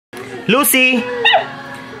Lucy!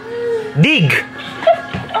 Dig!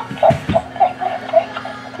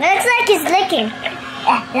 Looks like he's licking.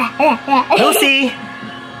 Lucy!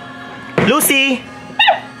 Lucy!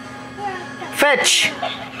 Fetch!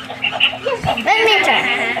 Let me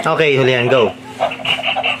try. Okay, Hulyan, go.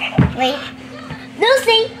 Wait.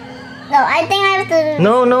 Lucy! No, I think I have to...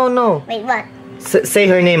 No, no, no. Wait, what? Say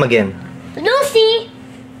her name again. Lucy!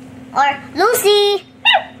 Or Lucy!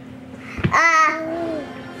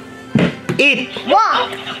 Eat! Walk!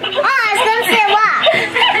 Oh, I was gonna say walk.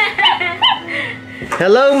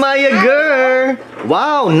 Hello, Maya girl!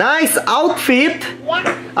 Wow, nice outfit!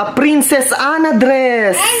 Yeah. A Princess Anna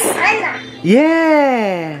dress! And Anna.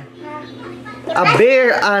 Yeah! A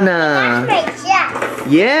bear Anna! That's right, yeah.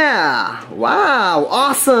 Yeah! Wow,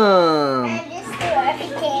 awesome! And this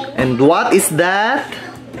everything. And what is that?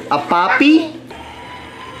 A puppy?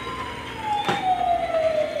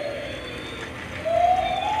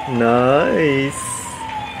 Nice!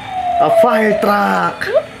 A fire truck!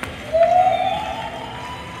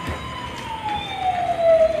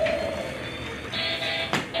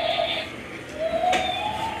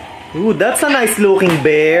 Ooh, that's a nice looking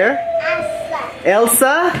bear.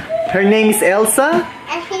 Elsa? Her name is Elsa?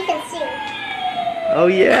 And he can sing. Oh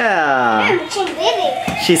yeah.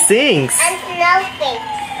 She sings. And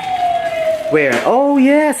snowflakes. Where? Oh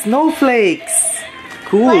yeah, snowflakes.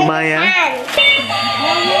 Cool, Maya.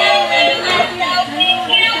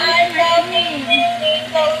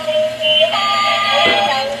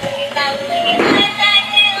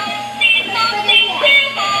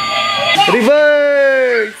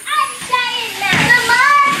 Reverse!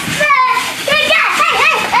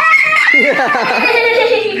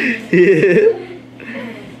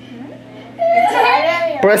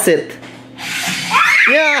 Press it.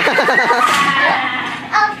 Yeah.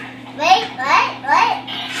 Oh, wait. Yeah.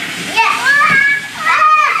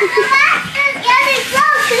 The monster's getting so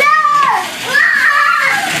close.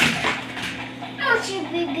 Don't you,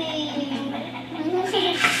 baby?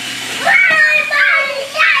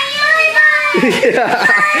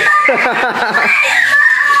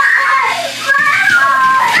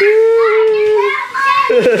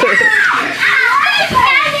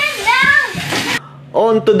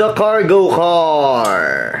 On to the cargo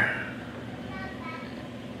car.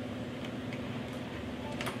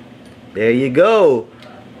 There you go.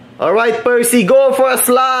 Alright, Percy, go for a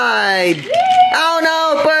slide. Oh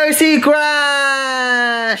no, Percy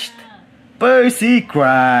crashed. Percy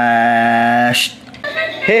crashed.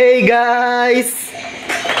 Hey guys.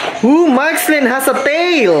 Ooh, Marceline has a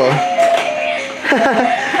tail.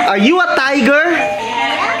 Are you a tiger?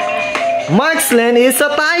 Marceline is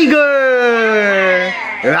a tiger.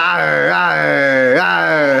 Rawr, rawr,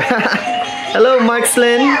 rawr. Hello,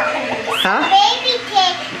 Marceline. Huh?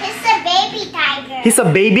 He's a baby tiger. He's a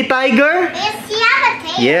baby tiger? Yes, he have a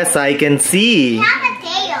tail. Yes, I can see. He have a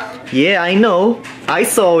tail. Yeah, I know. I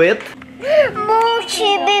saw it.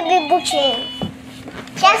 Buchi, baby Buchi.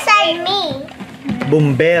 Just like me.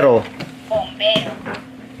 Bombero. Bombero,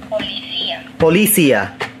 policía,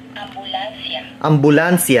 Policia. ambulancia,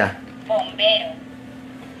 Ambulancia. bombero,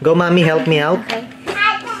 Go, mommy, help me out.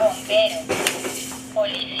 bombero,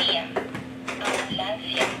 policía,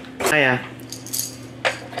 ambulancia. Maya.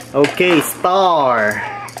 Okay, star.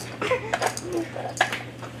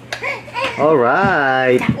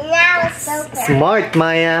 Alright. Now it's so cool. Smart,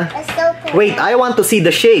 Maya. It's so cool. Wait, I want to see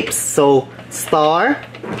the shapes. So, star,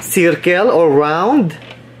 circle, or round.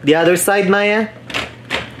 The other side, Maya.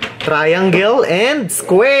 Triangle and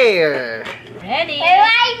square. Ready? We're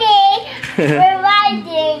riding. We're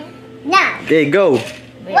riding. Now. Okay, go.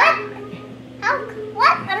 What?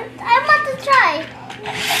 What? I want to try.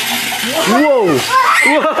 Whoa!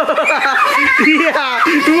 Whoa! Yeah!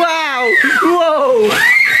 Wow! Whoa!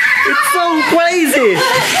 It's so crazy!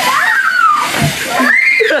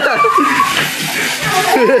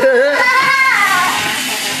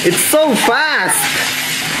 It's so fast!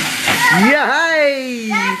 Yay!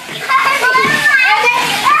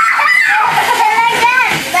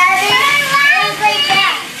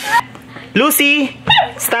 Lucy,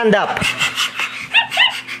 stand up.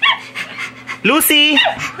 Lucy,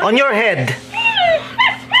 on your head.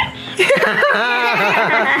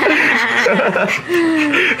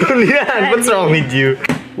 Hulyan, what's wrong with you?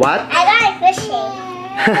 What? I got fishing.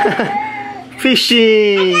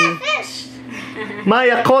 Fishing. Fish.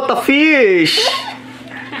 Maya caught a fish.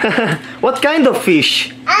 What kind of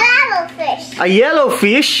fish? A little fish. A yellow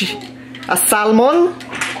fish? A salmon?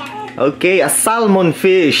 Okay, a salmon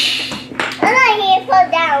fish. And he fell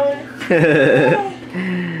down.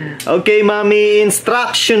 Okay, mommy,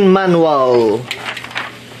 instruction manual.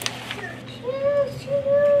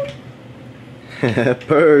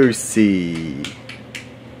 Percy.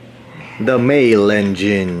 The male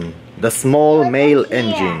engine. The small male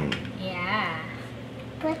engine. Yeah.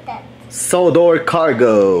 Put that. Sodor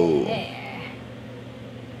cargo.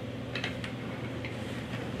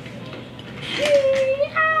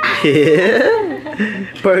 Yeah.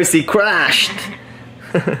 Percy crashed.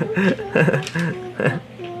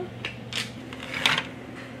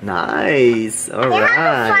 Nice. All They have a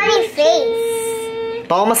right. funny face.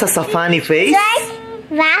 Thomas has a funny face. It's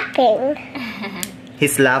like laughing.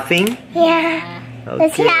 He's laughing. Yeah.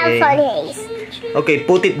 Does he have a Okay. funny face? Okay,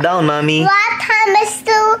 put it down, mommy. What time is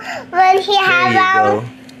still when he There has you go.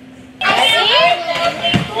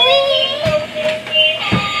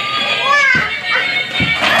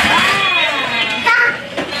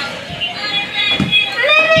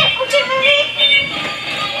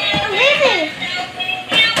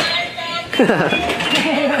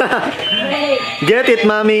 Get it,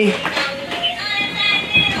 mommy.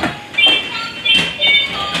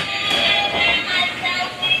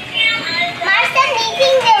 Marston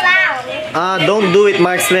making the round. Don't do it,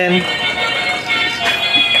 Marksman.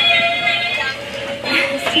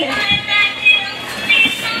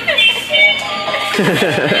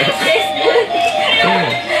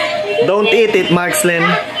 Don't eat it, Marksman.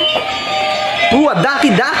 Ooh, a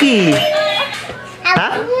ducky.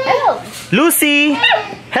 Huh? Hello. Lucy!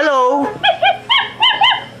 Hello!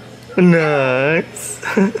 Nice.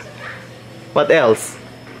 What else?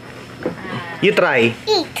 You try.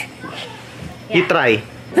 Eat. You try.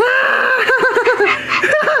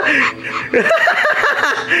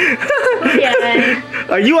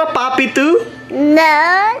 Are you a puppy too?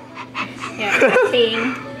 No.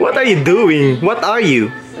 What are you doing? What are you?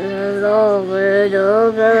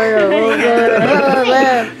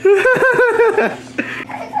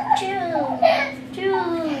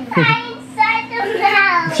 Inside the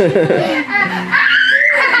mouth.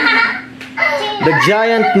 The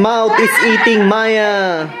giant mouth is eating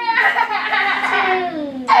Maya.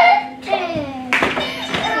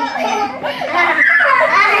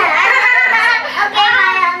 Okay,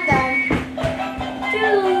 I'm done.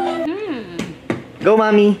 Go,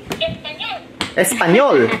 mommy.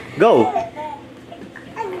 Espanol. Go.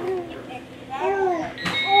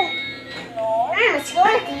 It's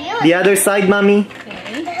going to you. The other side, mommy.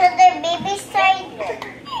 The baby side.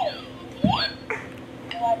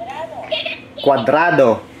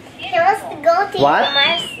 Cuadrado. He wants to go to What?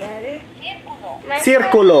 Marcel.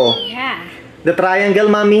 Circulo. Yeah. The triangle,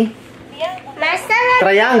 mommy. Marcel.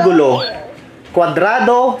 Triangulo.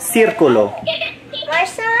 Cuadrado, circulo.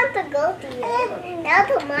 Marcel wants to go to you. Now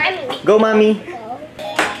to mommy. Go, mommy.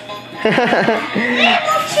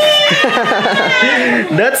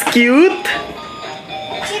 That's cute.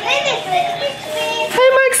 Hi,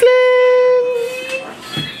 Maxlin.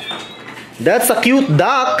 That's a cute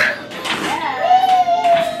duck.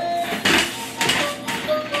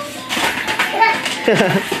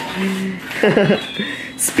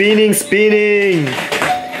 Spinning.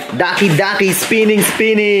 Ducky, spinning. And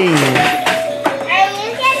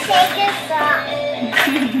you can take this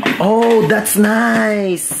off. Oh, that's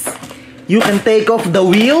nice. You can take off the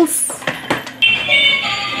wheels.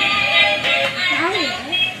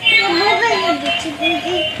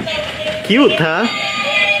 Cute, huh?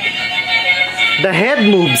 The head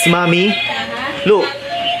moves, mommy. Look,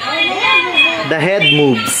 the head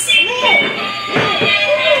moves.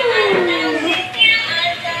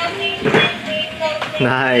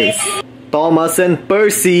 Nice. Thomas and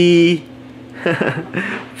Percy.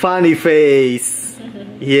 Funny face.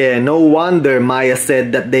 Yeah, no wonder Maya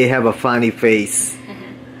said that they have a funny face.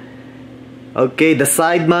 Okay, the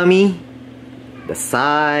side, mommy. The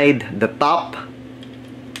side, the top.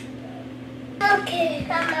 Okay,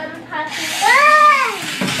 I'm happy.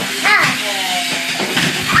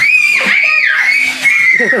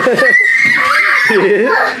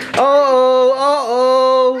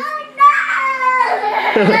 Oh.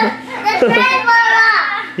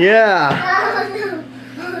 Yeah.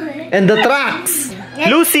 And the tracks.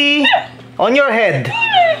 Lucy, on your head.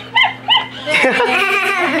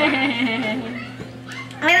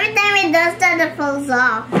 Every time it does that, it falls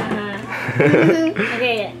off.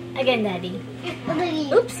 Okay, again, Daddy.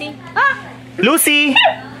 Oops. Oopsie. Lucy,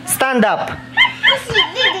 stand up.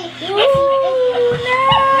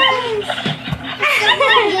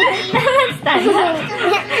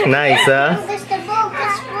 Nice, huh?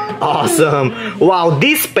 Awesome. Wow,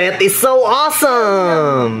 this pet is so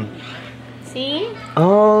awesome. See?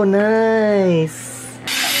 Oh, nice.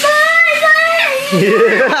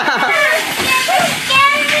 Yeah.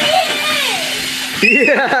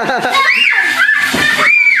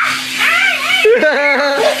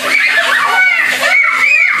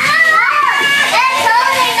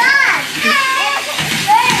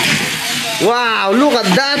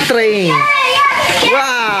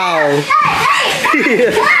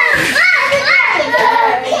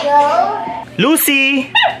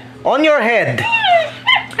 Lucy, on your head.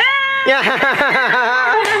 Yeah.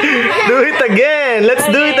 Do it again. Let's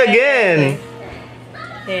do it again.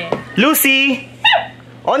 There. Lucy,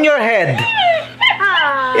 on your head.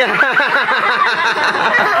 Yeah.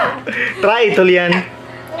 Try it, Hulyan.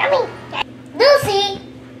 Yummy. Lucy,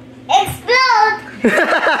 explode.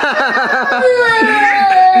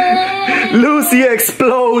 Lucy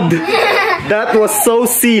explode. That was so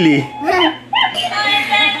silly.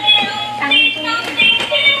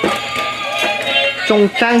 Chung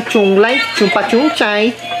chang chung lai chung pa chung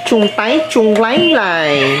chai chung tai chung lai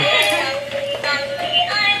lai.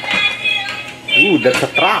 Ooh, that's a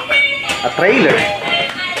truck. A trailer.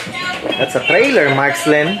 That's a trailer,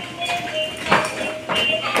 Markslin.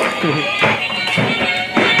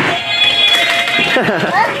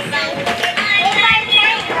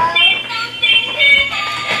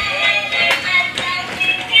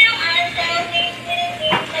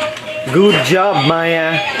 Good job,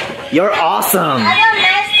 Maya. You're awesome.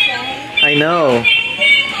 I know.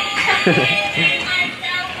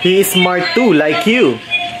 He is smart too, like you.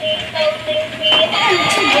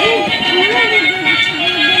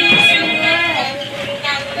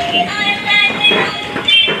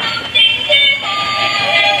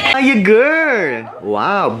 Maya girl.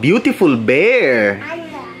 Wow, beautiful bear.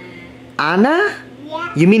 Anna?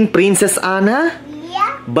 Yeah. You mean Princess Anna?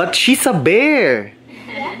 Yeah. But she's a bear.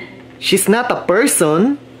 She's not a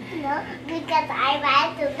person. No, because I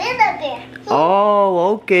want to be a bear.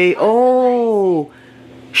 Oh, okay. Oh.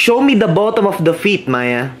 Show me the bottom of the feet,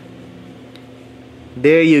 Maya.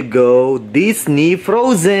 There you go. Disney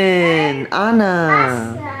Frozen.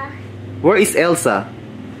 Anna. Where is Elsa?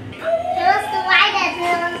 He wants to ride it. He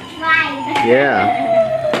wants to ride. Yeah.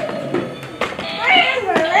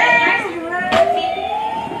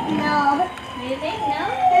 No. You think no?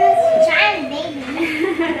 He wants to giant baby.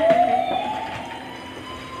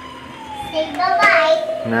 Say bye-bye.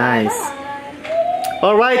 Nice.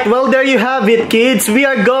 Alright, well there you have it, kids. We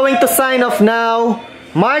are going to sign off now.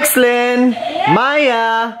 Markslin,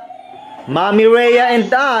 Maya, Mommy Rhea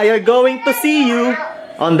and I are going to see you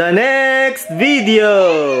on the next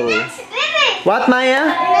video. Baby. What, Maya?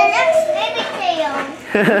 The next baby tail.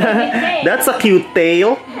 That's a cute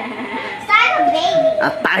tail. It's not a baby.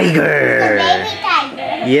 A It's a tiger. baby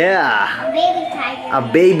tiger. Yeah. A baby tiger. A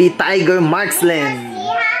baby tiger, Markslin.